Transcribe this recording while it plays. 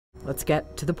Let's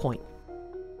get to the point.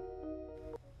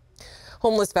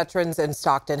 Homeless veterans in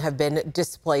Stockton have been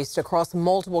displaced across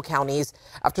multiple counties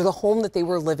after the home that they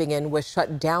were living in was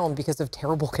shut down because of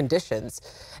terrible conditions.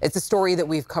 It's a story that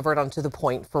we've covered on To the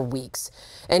Point for weeks.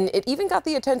 And it even got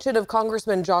the attention of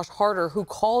Congressman Josh Harder, who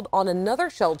called on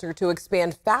another shelter to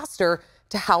expand faster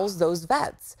to house those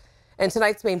vets. And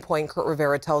tonight's Main Point, Kurt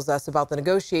Rivera tells us about the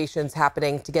negotiations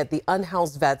happening to get the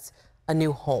unhoused vets a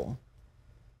new home.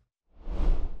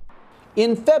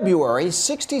 In February,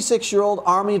 66-year-old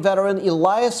Army veteran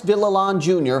Elias Villalon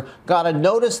Jr. got a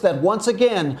notice that once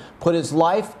again put his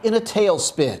life in a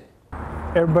tailspin.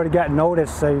 Everybody got notice,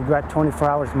 so you got 24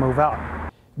 hours to move out.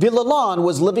 Villalon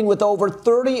was living with over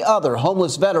 30 other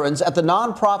homeless veterans at the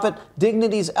nonprofit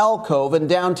Dignity's Alcove in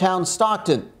downtown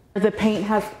Stockton. The paint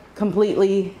has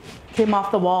completely came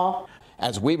off the wall.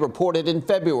 As we reported in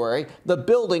February, the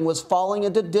building was falling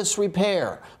into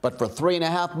disrepair. But for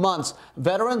 3.5 months,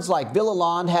 veterans like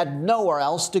Villalon had nowhere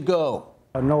else to go.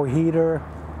 No heater,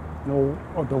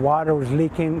 the water was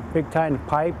leaking big time,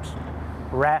 pipes,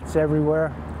 rats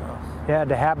everywhere. Yeah,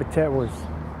 the habitat was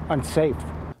unsafe.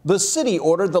 The city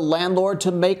ordered the landlord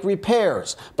to make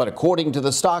repairs, but according to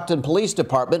the Stockton Police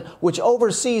Department, which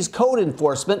oversees code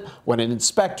enforcement, when an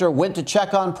inspector went to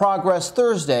check on progress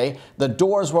Thursday, the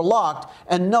doors were locked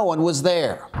and no one was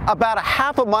there. About a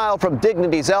half a mile from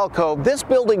Dignity's Alcove, this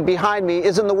building behind me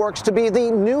is in the works to be the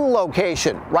new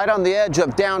location, right on the edge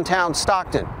of downtown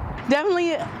Stockton.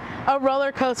 Definitely a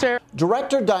roller coaster.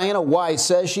 Director Diana Weiss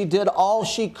says she did all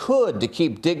she could to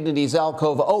keep Dignity's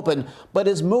Alcove open, but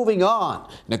is moving on,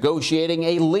 negotiating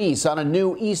a lease on a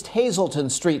new East Hazelton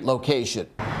Street location.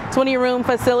 20-room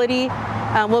facility.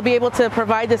 We'll be able to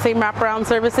provide the same wraparound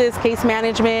services, case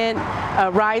management,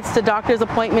 rides to doctor's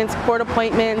appointments, court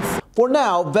appointments. For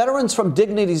now, veterans from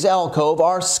Dignity's Alcove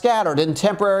are scattered in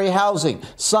temporary housing,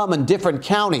 some in different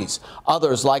counties.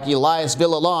 Others, like Elias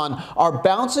Villalon, are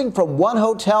bouncing from one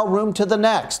hotel room to the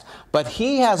next. But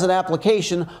he has an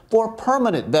application for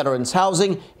permanent veterans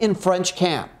housing in French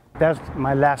Camp. That's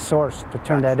my last source to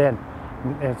turn that in.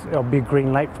 It'll be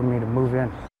green light for me to move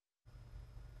in.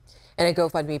 And a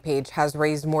GoFundMe page has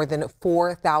raised more than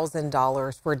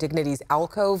 $4,000 for Dignity's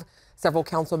Alcove. Several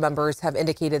council members have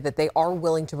indicated that they are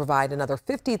willing to provide another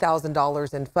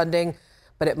 $50,000 in funding,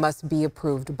 but it must be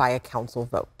approved by a council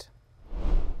vote.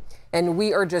 And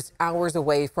we are just hours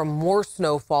away from more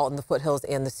snowfall in the foothills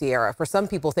and the Sierra. For some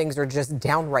people, things are just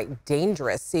downright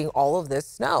dangerous seeing all of this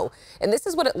snow. And this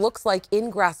is what it looks like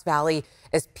in Grass Valley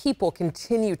as people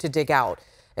continue to dig out.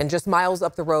 And just miles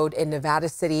up the road in Nevada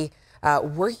City,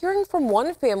 we're hearing from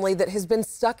one family that has been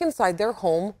stuck inside their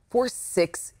home for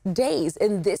 6 days.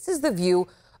 And this is the view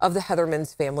of the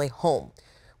Heatherman's family home.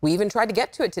 We even tried to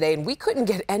get to it today and we couldn't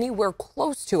get anywhere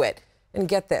close to it. And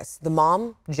get this, the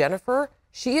mom, Jennifer,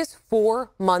 she is 4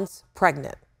 months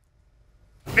pregnant.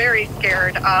 Very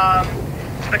scared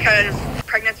because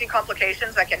pregnancy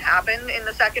complications that can happen in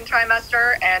the second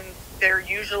trimester, and they're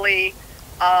usually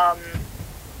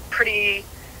pretty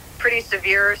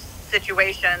severe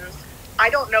situations. I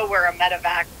don't know where a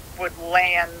medevac would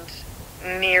land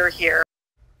near here.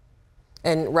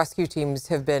 And rescue teams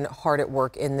have been hard at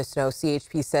work in the snow.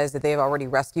 CHP says that they have already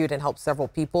rescued and helped several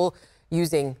people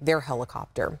using their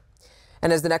helicopter.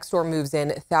 And as the next storm moves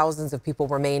in, thousands of people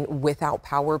remain without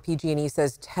power. PG&E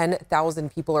says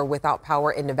 10,000 people are without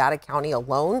power in Nevada County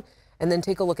alone. And then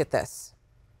take a look at this.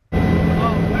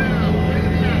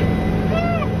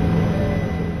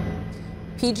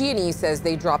 PG&E says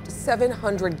they dropped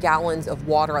 700 gallons of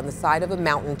water on the side of a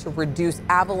mountain to reduce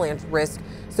avalanche risk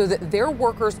so that their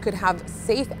workers could have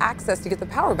safe access to get the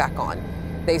power back on.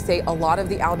 They say a lot of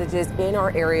the outages in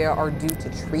our area are due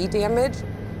to tree damage.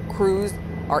 Crews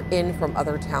are in from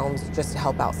other towns just to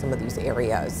help out some of these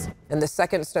areas. And the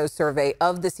second snow survey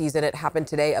of the season, it happened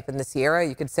today up in the Sierra.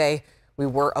 You could say we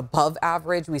were above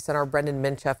average. We sent our Brendan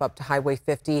Minchef up to Highway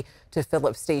 50 to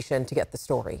Phillips Station to get the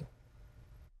story.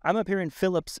 I'm up here in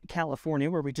Phillips, California,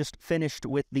 where we just finished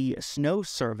with the snow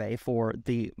survey for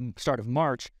the start of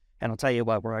March. And I'll tell you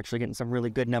what, we're actually getting some really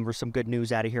good numbers, some good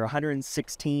news out of here.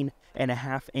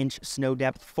 116.5-inch snow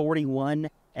depth,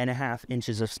 41.5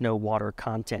 inches of snow water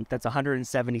content. That's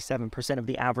 177% of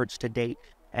the average to date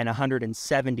and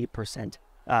 170%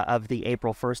 of the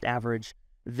April 1st average.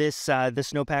 This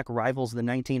snowpack rivals the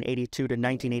 1982 to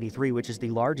 1983, which is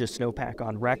the largest snowpack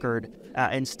on record,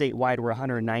 and statewide we're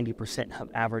 190%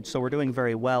 of average. So we're doing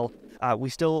very well.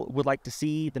 We still would like to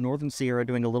see the Northern Sierra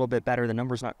doing a little bit better. The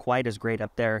numbers not quite as great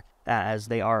up there as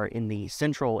they are in the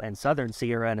Central and Southern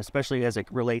Sierra, and especially as it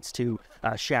relates to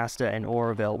Shasta and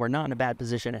Oroville. We're not in a bad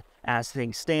position as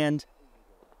things stand.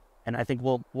 And I think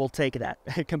we'll take that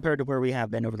compared to where we have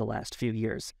been over the last few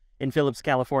years. In Phillips,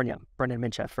 California, Brendan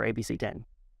Minchef for ABC 10.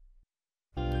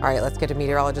 All right, let's get to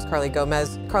meteorologist Carly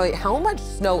Gomez. Carly, how much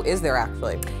snow is there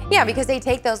actually? Yeah, because they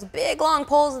take those big long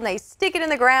poles and they stick it in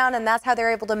the ground, and that's how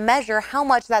they're able to measure how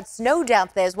much that snow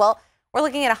depth is. Well, we're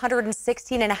looking at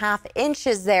 116.5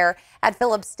 inches there at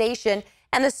Phillips Station,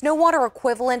 and the snow water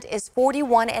equivalent is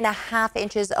 41.5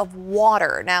 inches of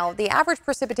water. Now, the average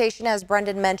precipitation, as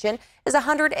Brendan mentioned, is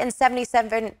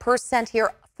 177%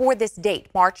 here for this date,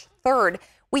 March 3rd.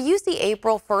 We use the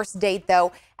April 1st date,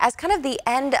 though, as kind of the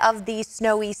end of the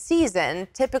snowy season.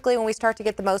 Typically, when we start to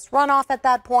get the most runoff at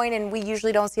that point, and we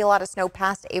usually don't see a lot of snow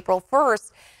past April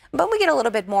 1st. But we get a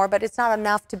little bit more, but it's not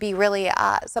enough to be really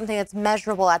something that's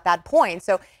measurable at that point.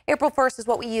 So April 1st is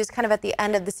what we use kind of at the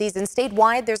end of the season.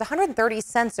 Statewide, there's 130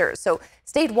 sensors. So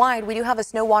statewide, we do have a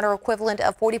snow water equivalent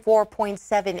of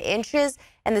 44.7 inches.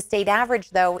 And the state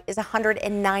average, though, is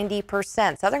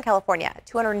 190%. Southern California,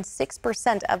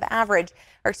 206% of average,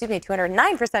 or excuse me,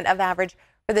 209% of average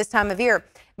for this time of year.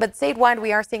 But statewide,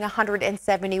 we are seeing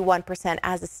 171%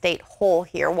 as a state whole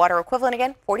here. Water equivalent,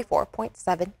 again,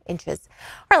 44.7 inches.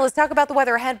 All right, let's talk about the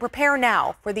weather ahead. Prepare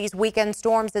now for these weekend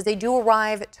storms as they do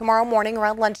arrive tomorrow morning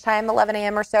around lunchtime, 11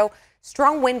 a.m. or so.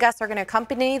 Strong wind gusts are going to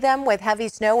accompany them with heavy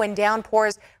snow and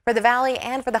downpours for the valley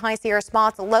and for the high Sierra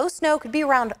spots. Low snow could be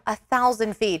around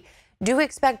 1,000 feet. Do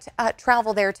expect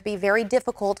travel there to be very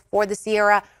difficult for the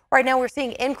Sierra. Right now, we're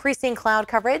seeing increasing cloud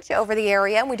coverage over the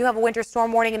area, and we do have a winter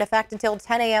storm warning in effect until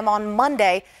 10 a.m. on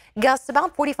Monday. Gusts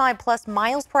about 45+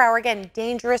 miles per hour. Again,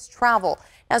 dangerous travel.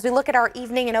 As we look at our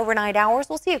evening and overnight hours,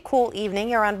 we'll see a cool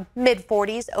evening around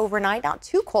mid-40s overnight. Not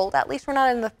too cold. At least we're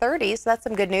not in the 30s. So that's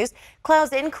some good news.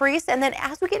 Clouds increase, and then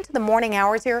as we get into the morning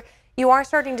hours here, you are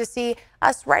starting to see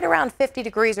us right around 50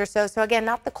 degrees or so. So again,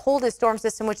 not the coldest storm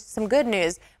system, which is some good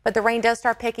news, but the rain does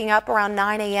start picking up around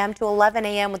 9 a.m. to 11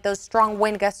 a.m. with those strong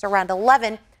wind gusts around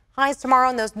 11. Highs tomorrow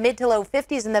in those mid to low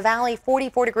 50s in the valley,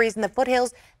 44 degrees in the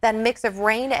foothills, that mix of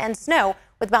rain and snow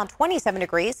with about 27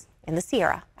 degrees in the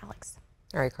Sierra. Alex.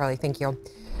 All right, Carly, thank you.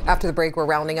 After the break, we're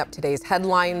rounding up today's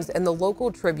headlines, and the local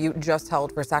tribute just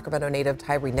held for Sacramento native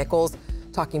Tyree Nichols.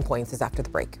 Talking Points is after the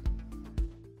break.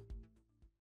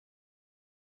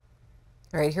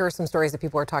 All right, here are some stories that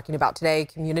people are talking about today.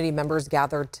 Community members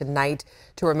gathered tonight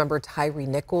to remember Tyree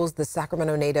Nichols, the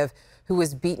Sacramento native who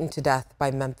was beaten to death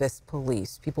by Memphis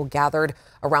police. People gathered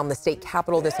around the state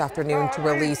capitol this afternoon to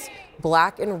release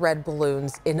black and red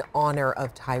balloons in honor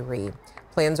of Tyree.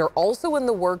 Plans are also in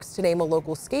the works to name a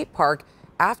local skate park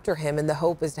after him, and the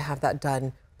hope is to have that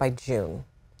done by June.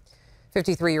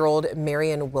 53-year-old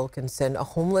Marion Wilkinson, a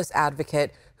homeless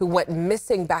advocate who went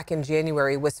missing back in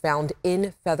January, was found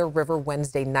in Feather River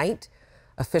Wednesday night.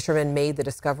 A fisherman made the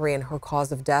discovery, and her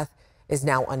cause of death is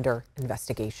now under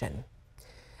investigation.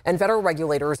 And federal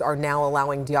regulators are now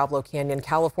allowing Diablo Canyon,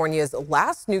 California's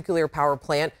last nuclear power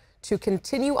plant, to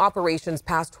continue operations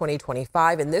past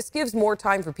 2025. And this gives more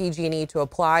time for PG&E to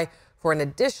apply for an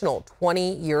additional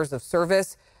 20 years of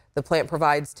service. The plant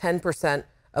provides 10%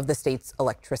 of the state's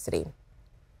electricity.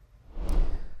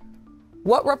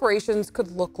 What reparations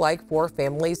could look like for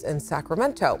families in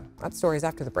Sacramento? That story is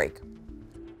after the break.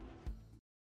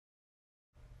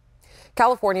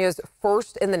 California's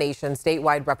first in the nation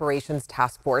statewide reparations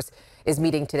task force is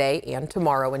meeting today and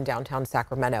tomorrow in downtown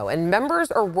Sacramento. And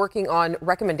members are working on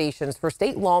recommendations for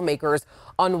state lawmakers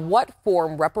on what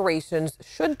form reparations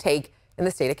should take in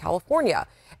the state of California.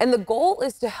 And the goal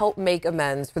is to help make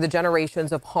amends for the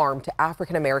generations of harm to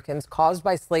African Americans caused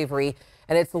by slavery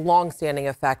and its longstanding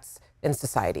effects in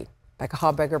society. Becca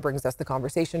Hobbecker brings us the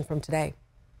conversation from today.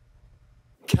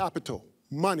 Capital,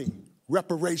 money,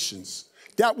 reparations.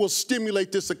 That will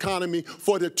stimulate this economy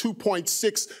for the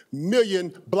 2.6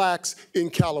 million blacks in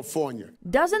California.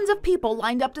 Dozens of people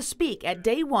lined up to speak at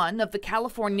day one of the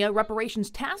California Reparations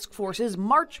Task Force's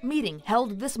March meeting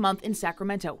held this month in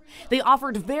Sacramento. They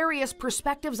offered various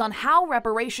perspectives on how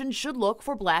reparations should look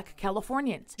for black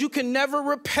Californians. You can never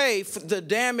repay for the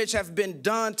damage have been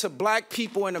done to black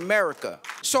people in America.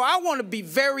 So I want to be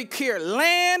very clear.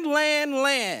 Land, land,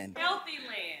 land. Healthy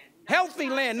land. Healthy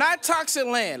land, not toxic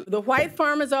land. The white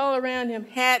farmers all around him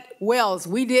had wells.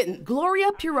 We didn't.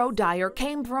 Gloria Pirot-Dyer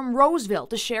came from Roseville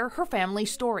to share her family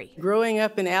story. Growing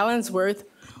up in Allensworth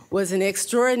was an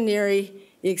extraordinary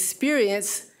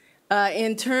experience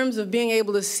in terms of being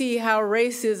able to see how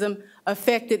racism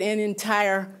affected an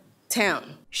entire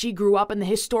town. She grew up in the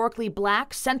historically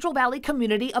black Central Valley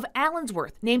community of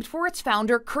Allensworth, named for its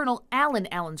founder, Colonel Allen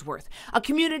Allensworth. A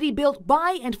community built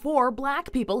by and for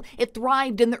black people, it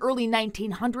thrived in the early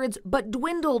 1900s, but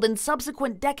dwindled in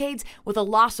subsequent decades with a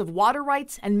loss of water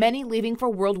rights and many leaving for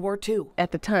World War II.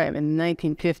 At the time, in the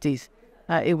 1950s,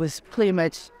 it was pretty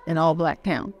much an all-black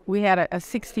town. We had a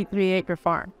 63-acre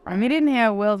farm. We didn't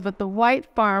have wells, but the white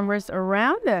farmers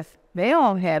around us, they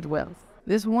all had wells.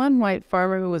 This one white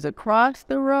farmer who was across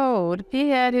the road, he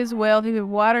had his well, he would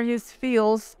water his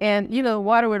fields, and, the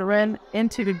water would run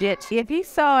into the ditch. If he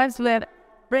saw us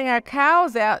bring our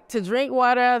cows out to drink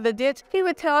water out of the ditch, he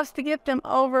would tell us to get them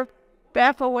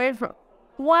back away from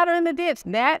water in the ditch.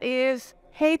 That is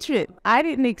hatred. I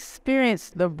didn't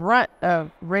experience the brunt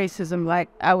of racism like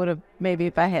I would have maybe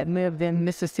if I had lived in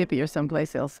Mississippi or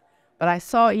someplace else. But I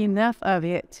saw enough of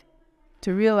it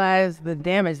to realize the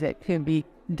damage that could be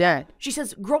done. She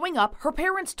says growing up, her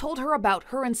parents told her about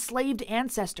her enslaved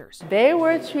ancestors. They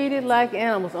were treated like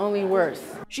animals, only worse.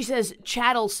 She says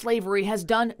chattel slavery has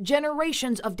done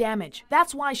generations of damage.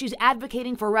 That's why she's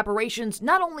advocating for reparations,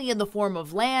 not only in the form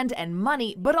of land and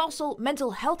money, but also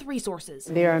mental health resources.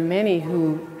 There are many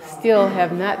who still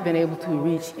have not been able to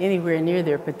reach anywhere near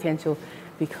their potential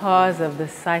because of the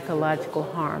psychological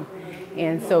harm.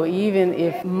 And so even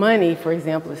if money, for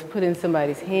example, is put in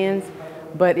somebody's hands,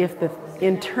 but if the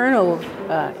internal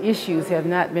issues have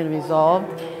not been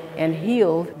resolved and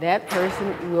healed, that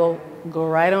person will go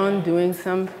right on doing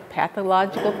some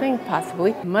pathological thing,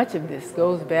 possibly. Much of this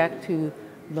goes back to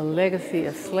the legacy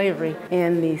of slavery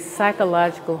and the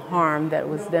psychological harm that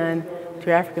was done to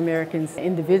African Americans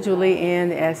individually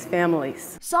and as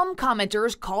families. Some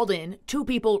commenters called in, two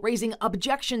people raising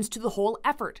objections to the whole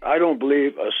effort. I don't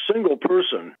believe a single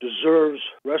person deserves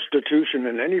restitution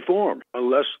in any form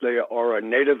unless they are a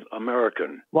Native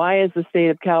American. Why is the state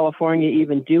of California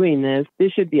even doing this?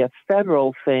 This should be a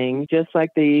federal thing, just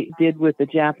like they did with the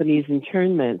Japanese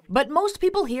internment. But most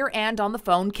people here and on the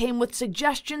phone came with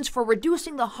suggestions for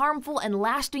reducing the harmful and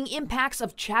lasting impacts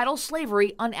of chattel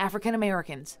slavery on African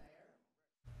Americans.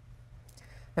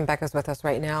 And Becca's with us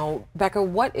right now. Becca,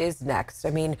 what is next?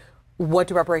 What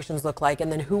do reparations look like,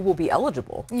 and then who will be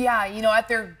eligible? Yeah, at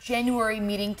their January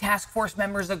meeting, task force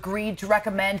members agreed to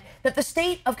recommend that the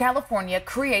state of California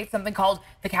create something called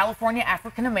the California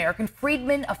African American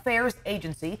Freedmen Affairs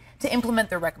Agency to implement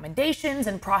their recommendations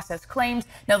and process claims.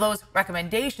 Now, those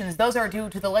recommendations, those are due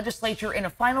to the legislature in a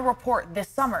final report this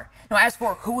summer. Now, as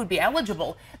for who would be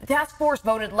eligible, the task force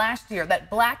voted last year that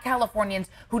Black Californians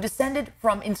who descended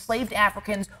from enslaved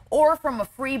Africans or from a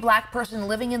free Black person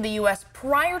living in the U.S.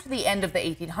 prior to the end of the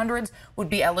 1800s would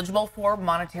be eligible for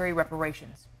monetary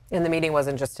reparations. And the meeting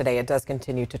wasn't just today, it does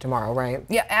continue to tomorrow, right?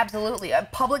 Yeah, absolutely. A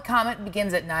public comment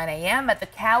begins at 9 a.m. at the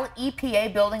Cal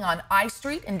EPA building on I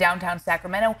Street in downtown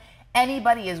Sacramento.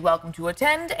 Anybody is welcome to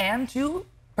attend and to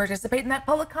participate in that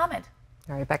public comment.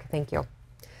 All right, Becca, thank you.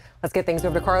 Let's get things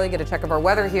over to Carly, get a check of our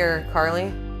weather here.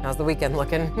 Carly, how's the weekend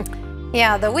looking?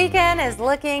 Yeah, the weekend is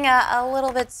looking a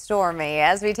little bit stormy.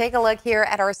 As we take a look here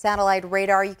at our satellite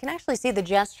radar, you can actually see the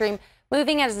jet stream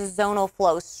moving as a zonal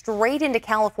flow straight into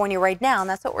California right now. And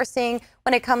that's what we're seeing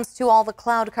when it comes to all the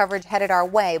cloud coverage headed our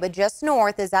way. But just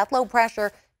north is that low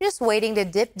pressure just waiting to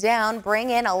dip down, bring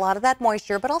in a lot of that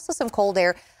moisture, but also some cold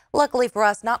air. Luckily for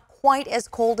us, not quite as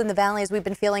cold in the valley as we've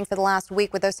been feeling for the last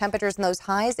week with those temperatures and those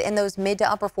highs in those mid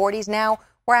to upper 40s. Now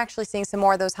we're actually seeing some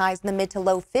more of those highs in the mid to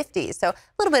low 50s. So a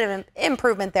little bit of an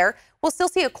improvement there. We'll still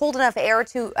see a cold enough air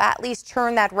to at least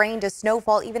turn that rain to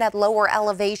snowfall, even at lower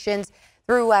elevations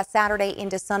through Saturday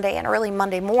into Sunday and early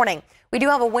Monday morning. We do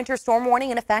have a winter storm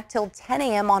warning in effect till 10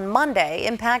 a.m. on Monday.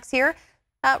 Impacts here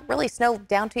really snow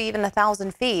down to even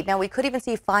 1,000 feet. Now, we could even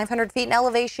see 500 feet in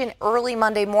elevation early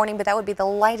Monday morning, but that would be the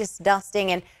lightest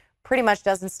dusting and pretty much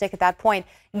doesn't stick at that point.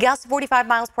 Gusts 45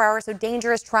 miles per hour, so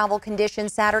dangerous travel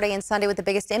conditions Saturday and Sunday with the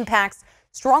biggest impacts.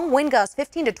 Strong wind gusts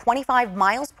 15 to 25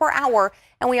 miles per hour.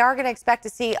 And we are going to expect to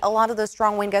see a lot of those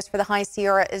strong wind gusts for the High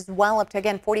Sierra as well, up to,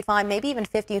 again, 45, maybe even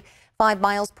 55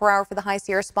 miles per hour for the High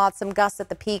Sierra spots. Some gusts at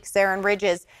the peaks there and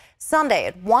ridges. Sunday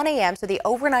at 1 a.m., so the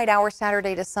overnight hour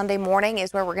Saturday to Sunday morning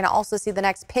is where we're going to also see the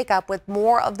next pickup with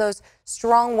more of those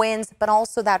strong winds, but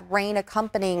also that rain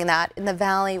accompanying that in the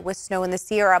valley with snow in the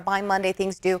Sierra. By Monday,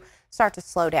 things do start to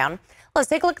slow down. Let's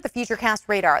take a look at the Futurecast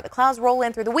radar. The clouds roll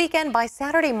in through the weekend. By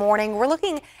Saturday morning, we're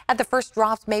looking at the first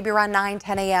drops maybe around 9,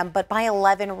 10 a.m. But by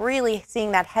 11, really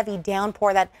seeing that heavy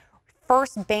downpour, that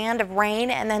first band of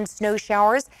rain and then snow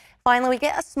showers. Finally, we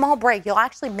get a small break. You'll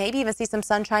actually maybe even see some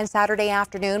sunshine Saturday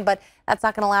afternoon, but that's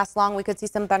not going to last long. We could see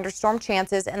some thunderstorm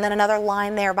chances and then another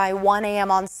line there by 1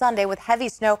 a.m. on Sunday with heavy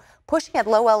snow pushing at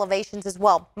low elevations as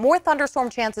well. More thunderstorm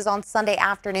chances on Sunday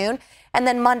afternoon, and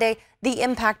then Monday, the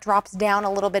impact drops down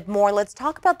a little bit more. Let's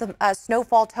talk about the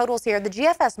snowfall totals here. The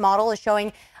GFS model is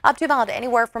showing up to about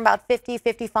anywhere from about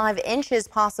 55 inches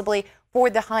possibly for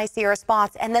the high Sierra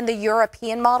spots. And then the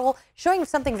European model showing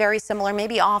something very similar,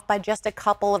 maybe off by just a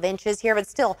couple of inches here, but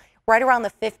still right around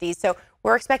the 50s. So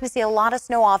we're expecting to see a lot of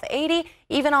snow off 80,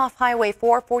 even off Highway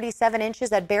 4, 47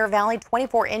 inches at Bear Valley,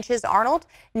 24 inches Arnold,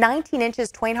 19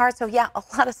 inches Twain Harte. So yeah, a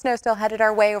lot of snow still headed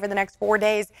our way over the next 4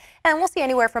 days. And we'll see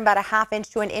anywhere from about a ½ inch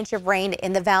to an inch of rain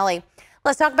in the valley.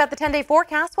 Let's talk about the 10-day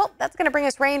forecast. Well, that's going to bring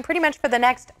us rain pretty much for the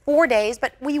next 4 days,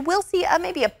 but we will see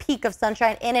maybe a peak of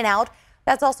sunshine in and out.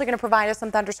 That's also going to provide us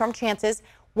some thunderstorm chances.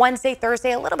 Wednesday,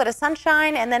 Thursday, a little bit of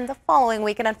sunshine, and then the following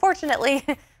weekend, unfortunately,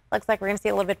 looks like we're going to see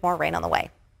a little bit more rain on the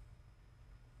way.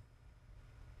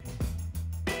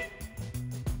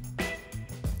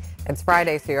 It's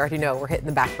Friday, so you already know we're hitting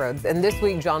the back roads. And this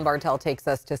week, John Bartel takes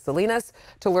us to Salinas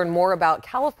to learn more about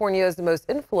California's most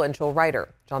influential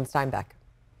writer, John Steinbeck.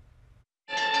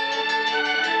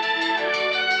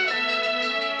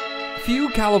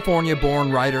 Few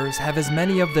California-born writers have as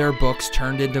many of their books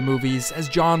turned into movies as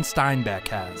John Steinbeck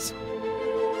has.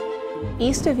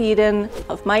 East of Eden,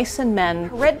 Of Mice and Men,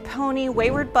 Red Pony,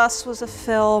 Wayward Bus was a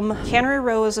film, Cannery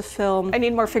Row is a film. I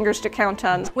need more fingers to count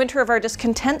on. Winter of Our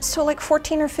Discontent, so like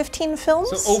 14 or 15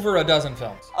 films? So over a dozen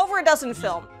films. Over a dozen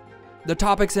films. The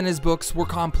topics in his books were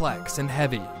complex and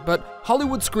heavy, but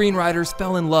Hollywood screenwriters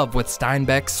fell in love with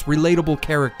Steinbeck's relatable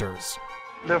characters.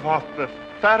 Live off the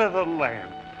fat of the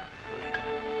land.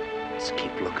 Let's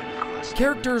keep looking across.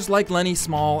 Characters like Lenny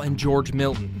Small and George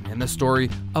Milton in the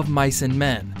story Of Mice and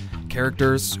Men.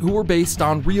 Characters who were based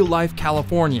on real-life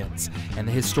Californians and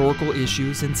the historical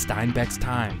issues in Steinbeck's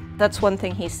time. That's one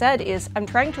thing he said is, I'm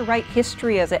trying to write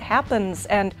history as it happens,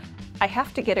 and I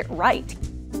have to get it right.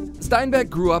 Steinbeck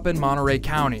grew up in Monterey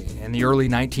County in the early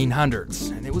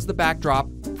 1900s, and it was the backdrop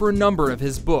for a number of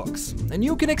his books. And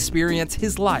you can experience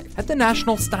his life at the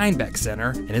National Steinbeck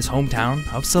Center in his hometown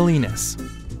of Salinas.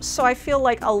 So I feel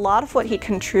like a lot of what he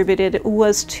contributed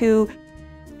was to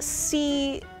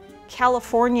see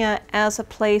California as a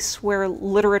place where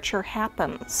literature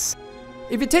happens.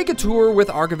 If you take a tour with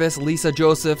archivist Lisa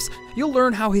Josephs, you'll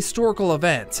learn how historical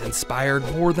events inspired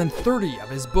more than 30 of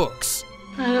his books.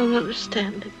 I don't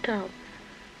understand it, though.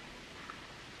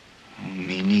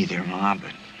 Me neither, Ma,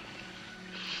 but...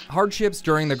 Hardships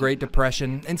during the Great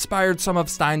Depression inspired some of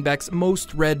Steinbeck's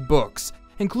most read books,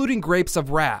 including Grapes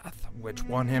of Wrath, which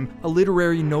won him a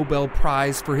literary Nobel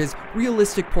Prize for his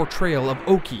realistic portrayal of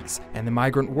Okies and the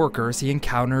migrant workers he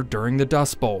encountered during the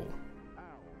Dust Bowl.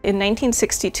 In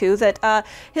 1962, that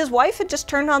his wife had just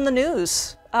turned on the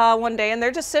news one day, and they're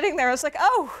just sitting there. I was like,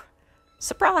 oh,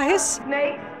 surprise.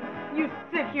 Nate, you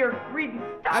sit here reading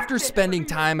stuff. After spending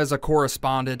time as a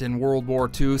correspondent in World War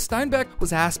II, Steinbeck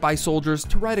was asked by soldiers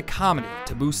to write a comedy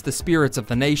to boost the spirits of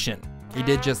the nation. He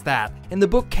did just that in the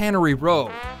book Cannery Row,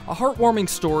 a heartwarming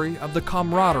story of the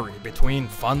camaraderie between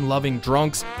fun-loving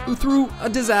drunks who threw a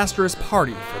disastrous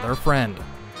party for their friend.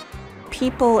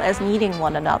 People as needing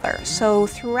one another. So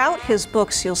throughout his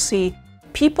books, you'll see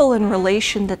people in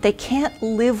relation that they can't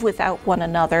live without one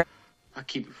another. I'll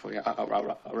keep it for you. I'll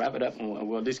wrap it up and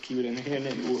we'll just keep it in here. And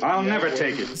then I'll never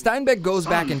take it. Steinbeck goes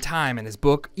back in time in his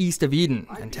book East of Eden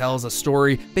and tells a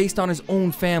story based on his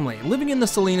own family living in the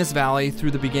Salinas Valley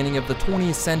through the beginning of the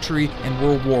 20th century and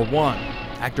World War I.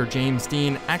 Actor James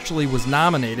Dean actually was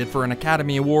nominated for an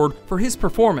Academy Award for his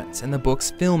performance in the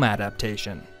book's film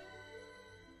adaptation.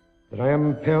 That I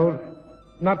am impelled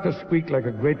not to squeak like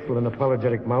a grateful and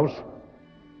apologetic mouse,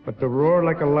 but to roar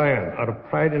like a lion out of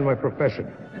pride in my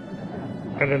profession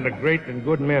and in the great and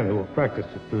good men who have practiced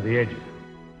it through the ages.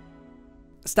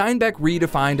 Steinbeck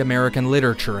redefined American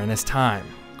literature in his time.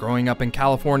 Growing up in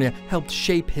California helped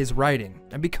shape his writing,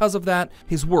 and because of that,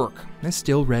 his work is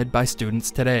still read by students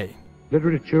today.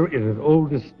 Literature is as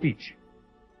old as speech.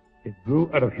 It grew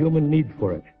out of human need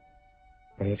for it,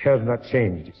 and it has not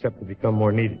changed except to become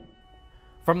more needed.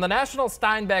 From the National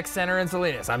Steinbeck Center in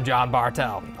Salinas, I'm John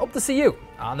Bartel. Hope to see you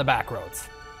on the back roads.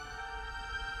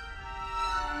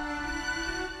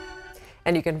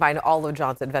 And you can find all of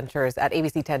John's adventures at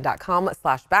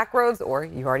abc10.com/backroads, or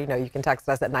you already know you can text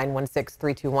us at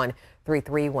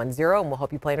 916-321-3310, and we'll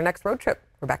help you plan your next road trip.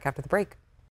 We're back after the break.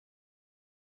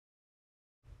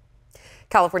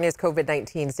 California's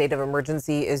COVID-19 state of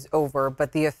emergency is over,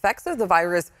 but the effects of the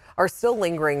virus are still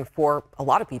lingering for a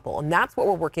lot of people, and that's what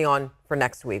we're working on for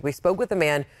next week. We spoke with a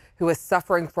man who is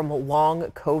suffering from long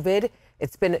COVID.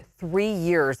 It's been 3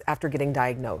 years after getting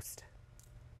diagnosed.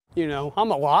 You know,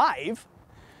 I'm alive.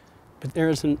 but there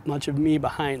isn't much of me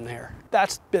behind there.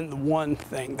 That's been the one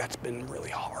thing that's been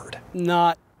really hard.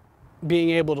 Not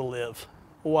being able to live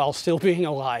while still being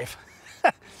alive.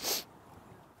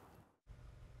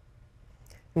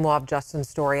 We'll have Justin's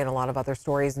story and a lot of other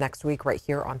stories next week right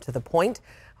here on To The Point.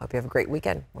 Hope you have a great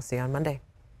weekend. We'll see you on Monday.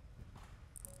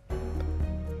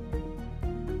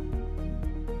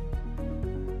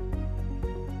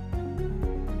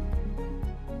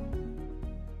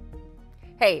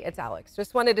 Hey, it's Alex.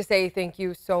 Just wanted to say thank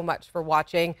you so much for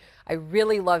watching. I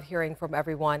really love hearing from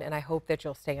everyone, and I hope that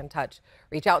you'll stay in touch.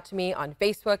 Reach out to me on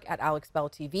Facebook at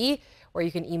AlexBellTV, or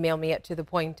you can email me at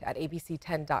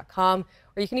tothepoint@abc10.com,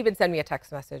 or you can even send me a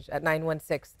text message at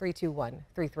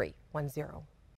 916-321-3310.